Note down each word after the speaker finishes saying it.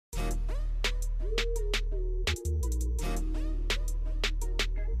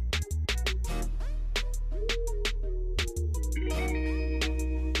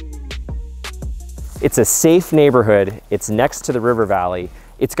It's a safe neighborhood. It's next to the river valley.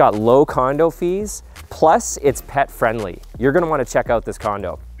 It's got low condo fees, plus it's pet friendly. You're gonna wanna check out this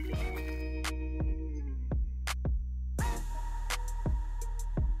condo.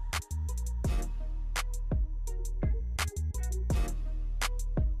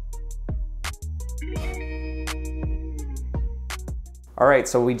 All right,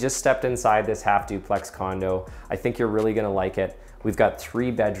 so we just stepped inside this half duplex condo. I think you're really gonna like it. We've got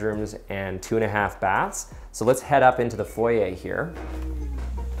 3 bedrooms and 2.5 baths. So let's head up into the foyer here.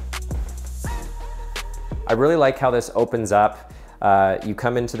 I really like how this opens up. You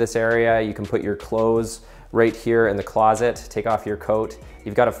come into this area, you can put your clothes right here in the closet, take off your coat.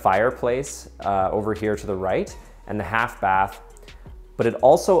 You've got a fireplace over here to the right and the half bath, but it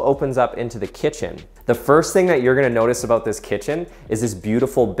also opens up into the kitchen. The first thing that you're gonna notice about this kitchen is this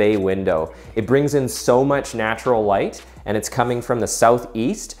beautiful bay window. It brings in so much natural light, and it's coming from the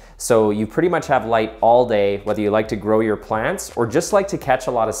southeast, so you pretty much have light all day, whether you like to grow your plants or just like to catch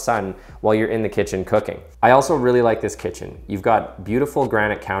a lot of sun while you're in the kitchen cooking. I also really like this kitchen. You've got beautiful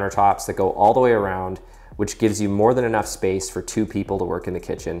granite countertops that go all the way around, which gives you more than enough space for 2 people to work in the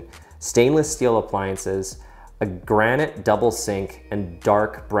kitchen. Stainless steel appliances, a granite double sink, and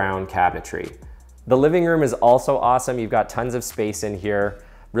dark brown cabinetry. The living room is also awesome. You've got tons of space in here.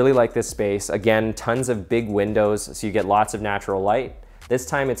 Really like this space. Again, tons of big windows, so you get lots of natural light. This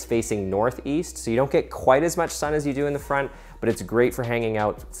time it's facing northeast, so you don't get quite as much sun as you do in the front, but it's great for hanging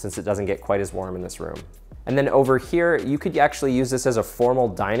out since it doesn't get quite as warm in this room. And then over here, you could actually use this as a formal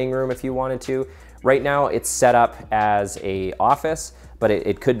dining room if you wanted to. Right now it's set up as an office, but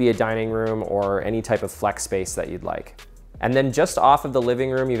it could be a dining room or any type of flex space that you'd like. And then just off of the living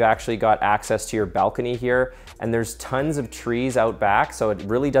room, you've actually got access to your balcony here, and there's tons of trees out back, so it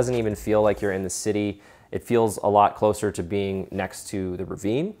really doesn't even feel like you're in the city. It feels a lot closer to being next to the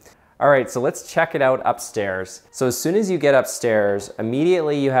ravine. All right, so let's check it out upstairs. So as soon as you get upstairs,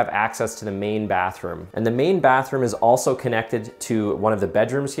 immediately you have access to the main bathroom. And the main bathroom is also connected to one of the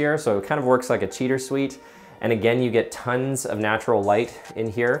bedrooms here, so it kind of works like a cheater suite. And again, you get tons of natural light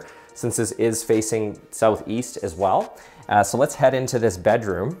in here, since this is facing southeast as well. So let's head into this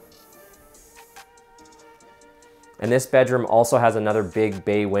bedroom. And this bedroom also has another big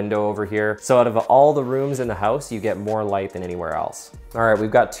bay window over here. So out of all the rooms in the house, you get more light than anywhere else. All right, we've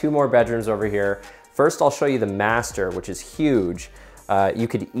got 2 more bedrooms over here. First, I'll show you the master, which is huge. You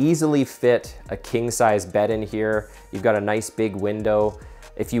could easily fit a king-size bed in here. You've got a nice big window.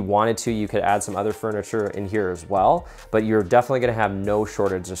 If you wanted to, you could add some other furniture in here as well, but you're definitely gonna have no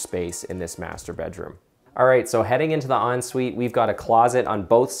shortage of space in this master bedroom. All right, so heading into the ensuite, we've got a closet on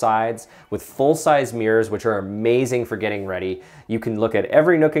both sides with full-size mirrors, which are amazing for getting ready. You can look at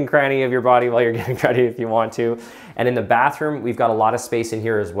every nook and cranny of your body while you're getting ready if you want to. And in the bathroom, we've got a lot of space in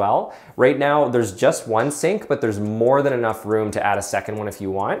here as well. Right now, there's just 1 sink, but there's more than enough room to add a second one if you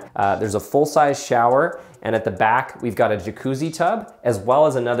want. There's a full-size shower, and at the back, we've got a jacuzzi tub, as well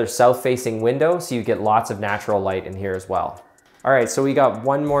as another south-facing window, so you get lots of natural light in here as well. All right, so we got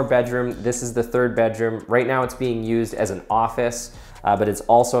 1 more bedroom. This is the 3rd bedroom. Right now it's being used as an office, but it's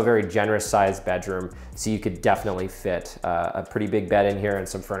also a very generous sized bedroom, so you could definitely fit a pretty big bed in here and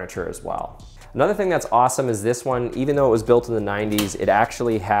some furniture as well. Another thing that's awesome is this one, even though it was built in the 90s, it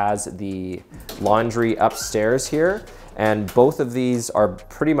actually has the laundry upstairs here. And both of these are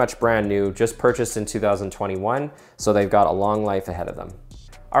pretty much brand new, just purchased in 2021, so they've got a long life ahead of them.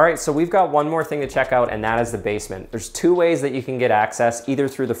 All right, so we've got 1 more thing to check out, and that is the basement. There's 2 ways that you can get access, either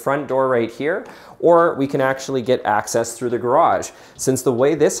through the front door right here, or we can actually get access through the garage. Since the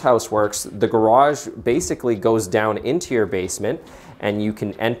way this house works, the garage basically goes down into your basement, and you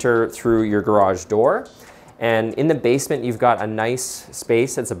can enter through your garage door. And in the basement, you've got a nice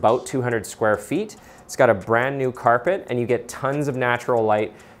space that's about 200 square feet. It's got a brand new carpet, and you get tons of natural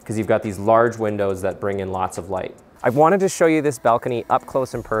light because you've got these large windows that bring in lots of light. I wanted to show you this balcony up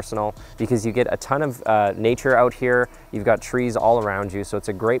close and personal because you get a ton of nature out here. You've got trees all around you, so it's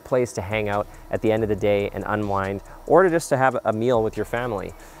a great place to hang out at the end of the day and unwind, or to just to have a meal with your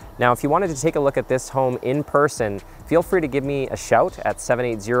family. Now, if you wanted to take a look at this home in person, feel free to give me a shout at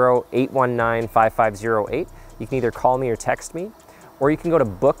 780-819-5508. You can either call me or text me, or you can go to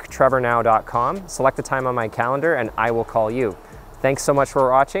booktrevornow.com, select a time on my calendar, and I will call you. Thanks so much for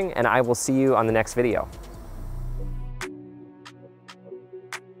watching, and I will see you on the next video.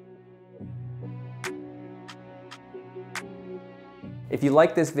 If you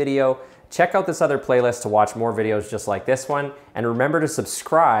like this video, check out this other playlist to watch more videos just like this one, and remember to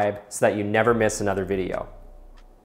subscribe so that you never miss another video.